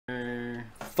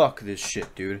Fuck this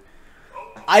shit, dude.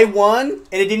 I won,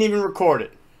 and it didn't even record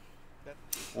it.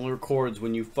 Only records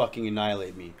when you fucking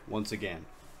annihilate me once again.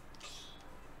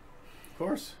 Of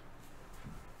course.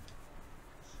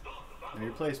 Know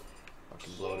your place.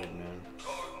 Fucking bloated, man.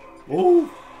 Ooh!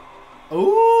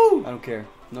 Ooh! I don't care.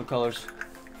 No colors.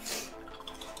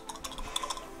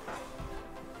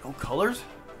 No colors? Is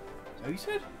that what you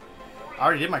said? I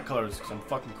already did my colors because I'm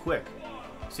fucking quick.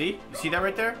 See? You see that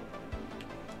right there?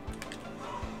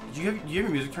 Do you have your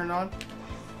music turned on?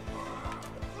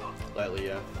 Lightly,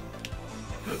 yeah.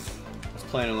 I was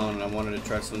playing alone and I wanted to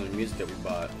try some of the music that we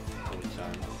bought all the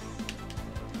time.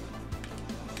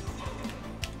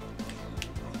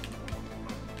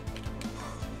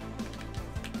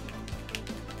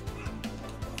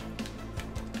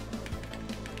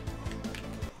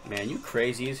 Man, you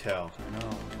crazy as hell. I know.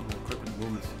 I'm really quick with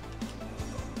movements.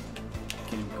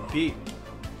 Can't even compete.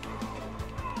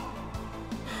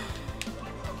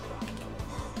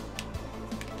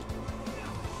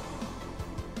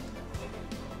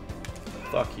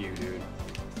 Fuck you, dude.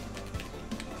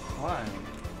 Why?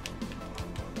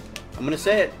 I'm gonna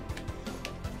say it.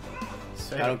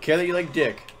 Say I don't care that you like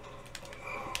dick.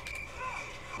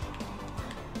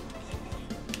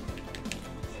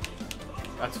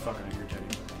 That's fucking irritating.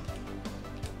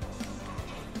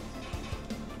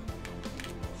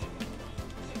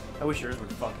 I wish yours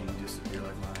would fucking disappear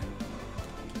like mine.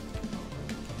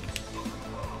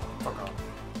 Fuck off.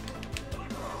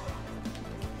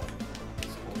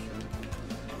 That's bullshit.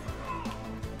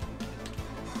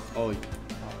 Oh, Oh, you're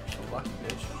so lucky,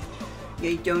 bitch.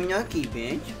 you don't lucky,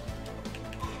 bitch.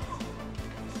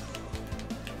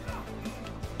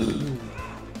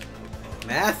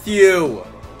 Matthew!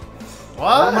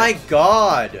 What? Oh my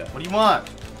god! What do you want?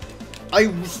 I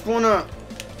just wanna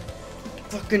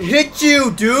fucking hit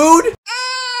you, dude!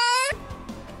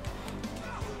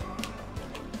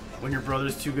 When your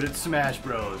brother's too good at Smash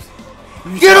Bros.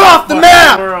 Get off the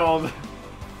map! World.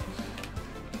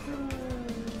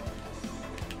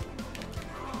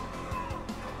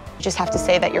 You just have to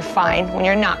say that you're fine when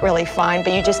you're not really fine,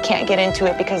 but you just can't get into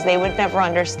it because they would never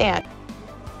understand.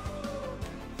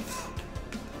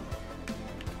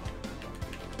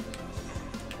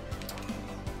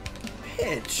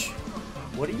 Bitch,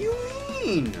 what do you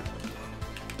mean?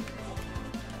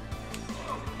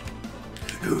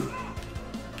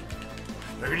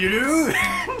 What did you do?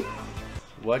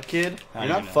 What, kid? I You're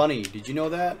don't not know. funny. Did you know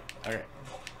that? Okay.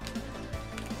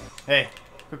 Hey,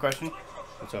 quick question.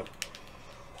 What's up?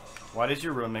 Why does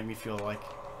your room make me feel like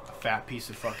a fat piece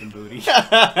of fucking booty?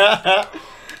 I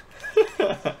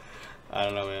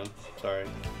don't know, man. Sorry.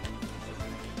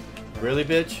 Really,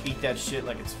 bitch? Eat that shit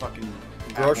like it's fucking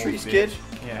Groceries, apples, kid?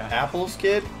 bitch. Yeah. Apples,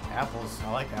 kid? Apples.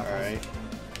 I like apples. Alright.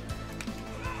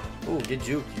 Ooh, get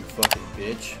juked, you fucking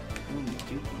bitch. Ooh,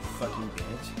 dude, you fucking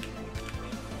bitch.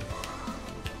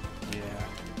 Yeah.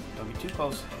 Don't get too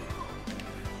close.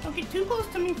 Don't get too close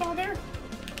to me, father.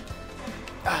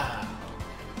 Ah.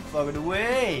 Fuck it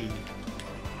away.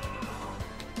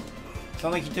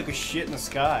 Sound like he took a shit in the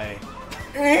sky.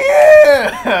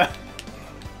 Yeah!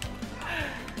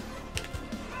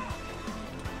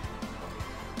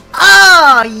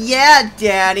 Oh, yeah,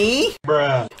 daddy.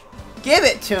 Bruh. Give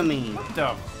it to me. What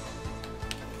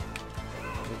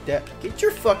the? Get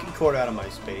your fucking cord out of my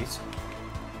space.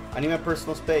 I need my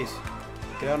personal space.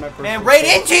 Get out of my personal Man, right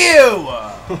space. into you!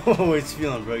 Oh, it's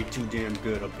feeling way too damn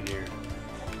good up in here.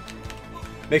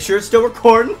 Make sure it's still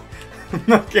recording.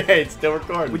 Okay, it's still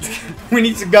recording. We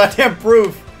need some goddamn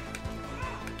proof.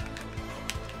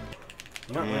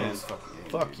 You're not Man, really fucking game,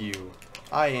 fuck dude. you.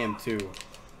 I am too.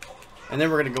 And then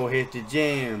we're gonna go hit the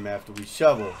jam after we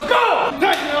shovel. Go!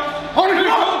 There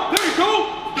you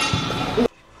go!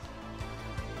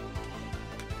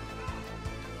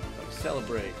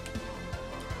 Celebrate.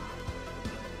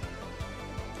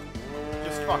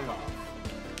 Just fuck off.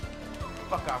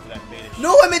 Fuck off with that beta shit.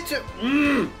 No, I meant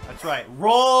to. That's right.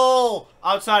 Roll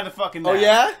outside the fucking Oh map.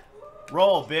 yeah?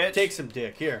 Roll, bitch. Take some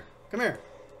dick. Here. Come here.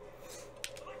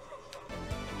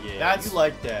 Yeah, That's you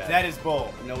like that. That is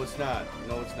bull. No, it's not.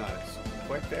 No, it's not. It's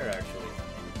quite fair, actually.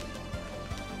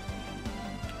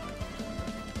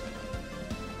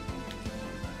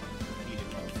 Eat it,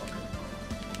 motherfucker.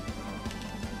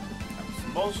 That's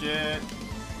some bullshit.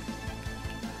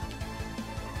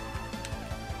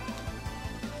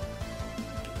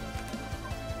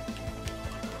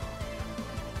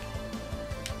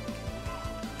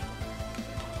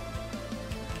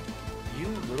 You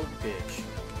little bitch.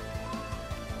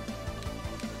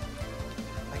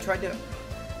 I tried to...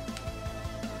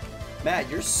 Matt,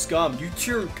 you're scum. You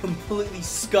turn completely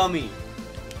scummy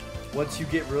once you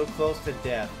get real close to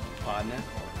death, partner.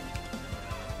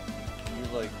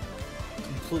 of like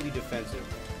completely defensive.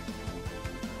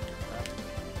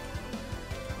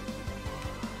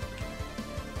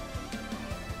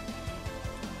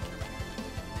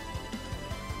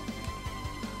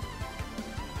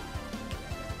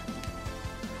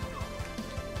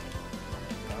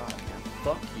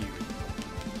 Fuck you.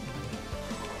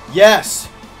 Yes!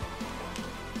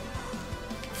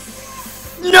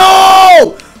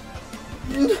 No!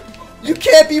 You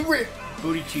can't be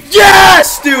Booty cheeks.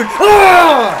 Yes, dude!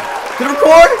 Ah! Did it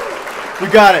record? We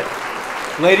got it.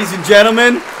 Ladies and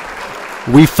gentlemen,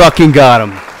 we fucking got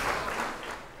him.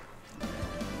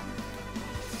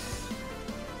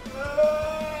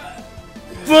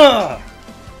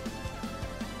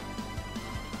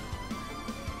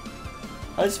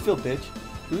 How does it feel, bitch?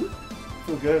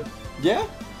 Feel good. Yeah?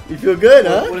 You feel good,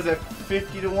 huh? What is that,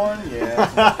 50 to 1?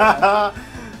 Yeah.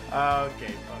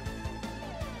 Okay.